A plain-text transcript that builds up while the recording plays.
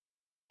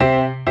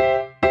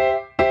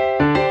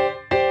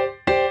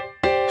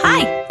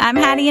I'm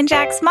Hattie and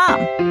Jack's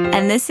mom,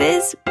 and this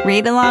is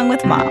Read Along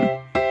with Mom.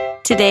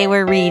 Today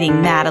we're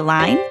reading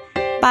Madeline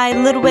by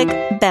Ludwig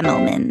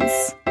Bemelmans.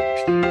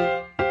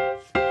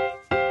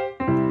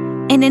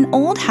 In an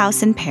old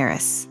house in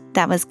Paris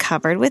that was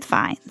covered with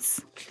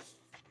vines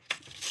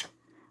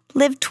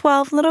lived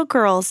 12 little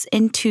girls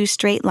in 2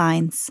 straight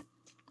lines.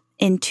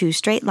 In 2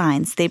 straight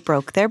lines they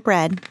broke their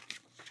bread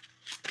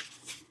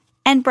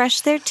and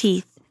brushed their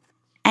teeth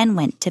and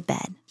went to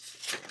bed.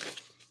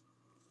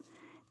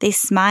 They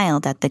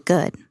smiled at the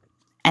good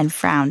and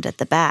frowned at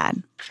the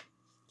bad.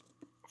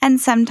 And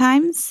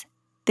sometimes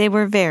they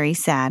were very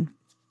sad.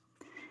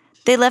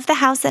 They left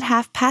the house at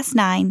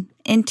 9:30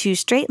 in 2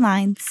 straight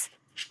lines,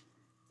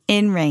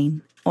 in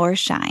rain or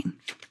shine.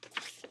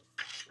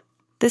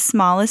 The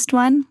smallest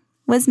one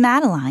was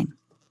Madeline.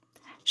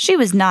 She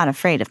was not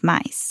afraid of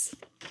mice.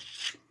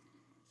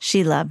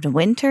 She loved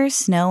winter,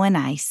 snow, and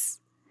ice.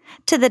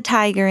 To the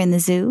tiger in the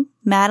zoo,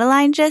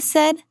 Madeline just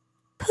said,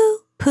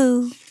 "Pooh,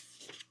 pooh."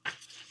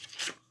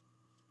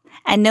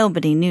 And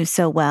nobody knew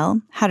so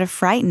well how to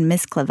frighten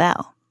Miss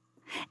Clavel.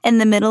 In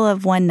the middle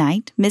of one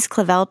night, Miss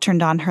Clavel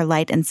turned on her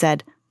light and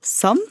said,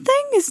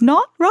 "Something is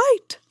not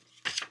right."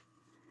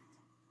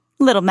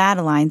 Little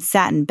Madeline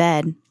sat in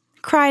bed,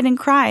 cried and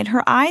cried,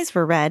 her eyes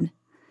were red.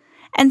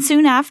 And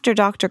soon after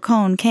Dr.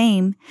 Cone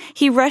came,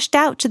 he rushed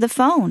out to the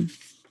phone.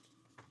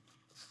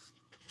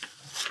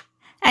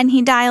 And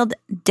he dialed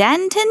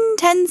Danton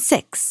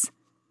 106.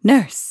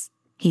 "Nurse,"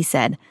 he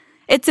said,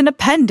 "it's an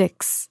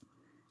appendix."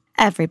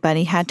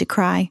 Everybody had to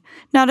cry.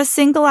 Not a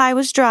single eye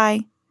was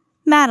dry.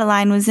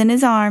 Madeline was in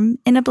his arm,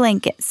 in a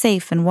blanket,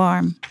 safe and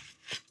warm.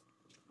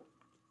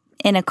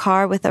 In a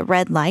car with a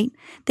red light,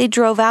 they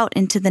drove out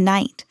into the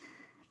night.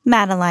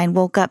 Madeline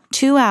woke up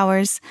 2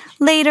 hours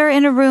later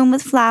in a room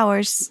with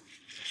flowers.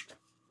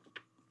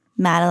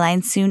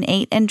 Madeline soon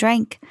ate and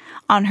drank.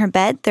 On her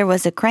bed there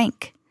was a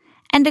crank,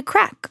 and a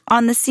crack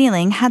on the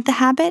ceiling had the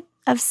habit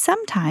of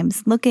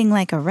sometimes looking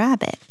like a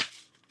rabbit.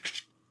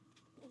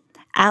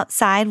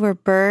 Outside were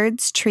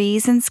birds,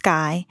 trees, and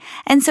sky,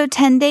 and so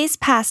 10 days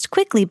passed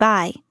quickly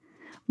by.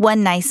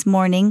 One nice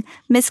morning,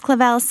 Miss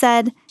Clavel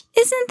said,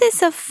 "Isn't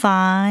this a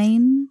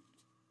fine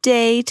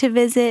day to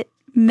visit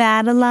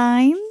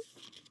Madeline?"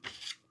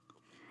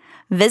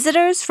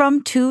 "Visitors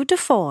from 2 to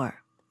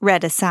 4,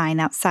 read a sign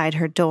outside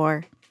her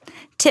door,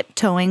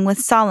 tiptoeing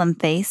with solemn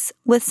face,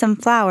 with some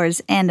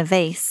flowers and a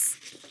vase.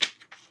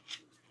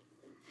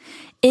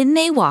 In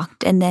they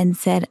walked and then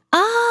said,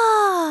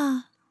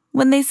 "Ah!"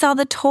 when they saw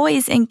the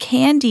toys and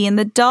candy in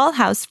the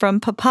dollhouse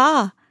from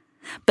Papa.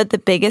 But the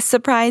biggest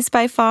surprise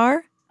by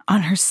far,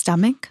 on her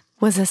stomach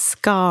was a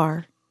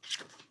scar.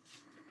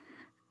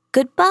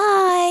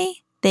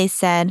 "Goodbye," they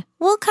said,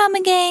 "we'll come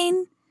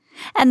again."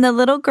 And the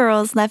little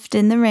girls left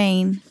in the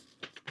rain.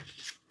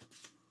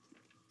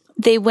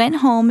 They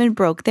went home and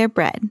broke their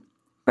bread,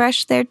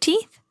 brushed their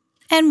teeth,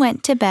 and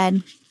went to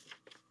bed.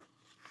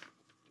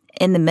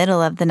 In the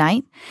middle of the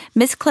night,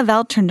 Miss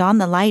Clavel turned on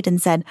the light and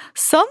said,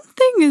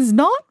 "Something is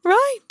not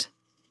right."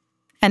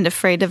 And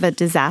afraid of a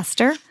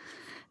disaster,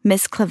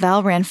 Miss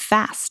Clavel ran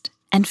fast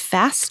and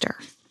faster.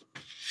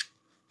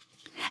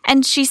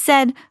 And she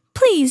said,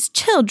 "Please,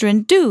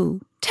 children,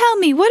 do tell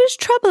me what is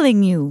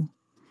troubling you."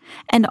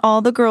 And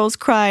all the girls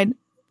cried,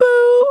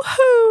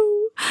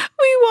 "Boo-hoo!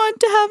 We want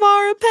to have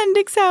our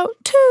appendix out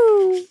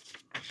too."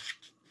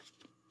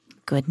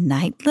 "Good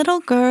night, little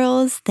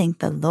girls. Thank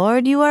the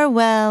Lord you are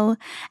well.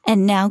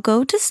 And now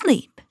go to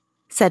sleep,"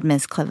 said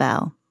Miss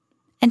Clavel.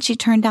 And she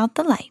turned out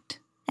the light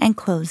and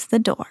closed the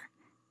door.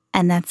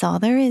 And that's all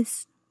there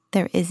is.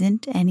 There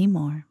isn't any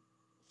more.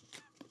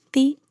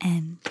 The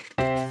end.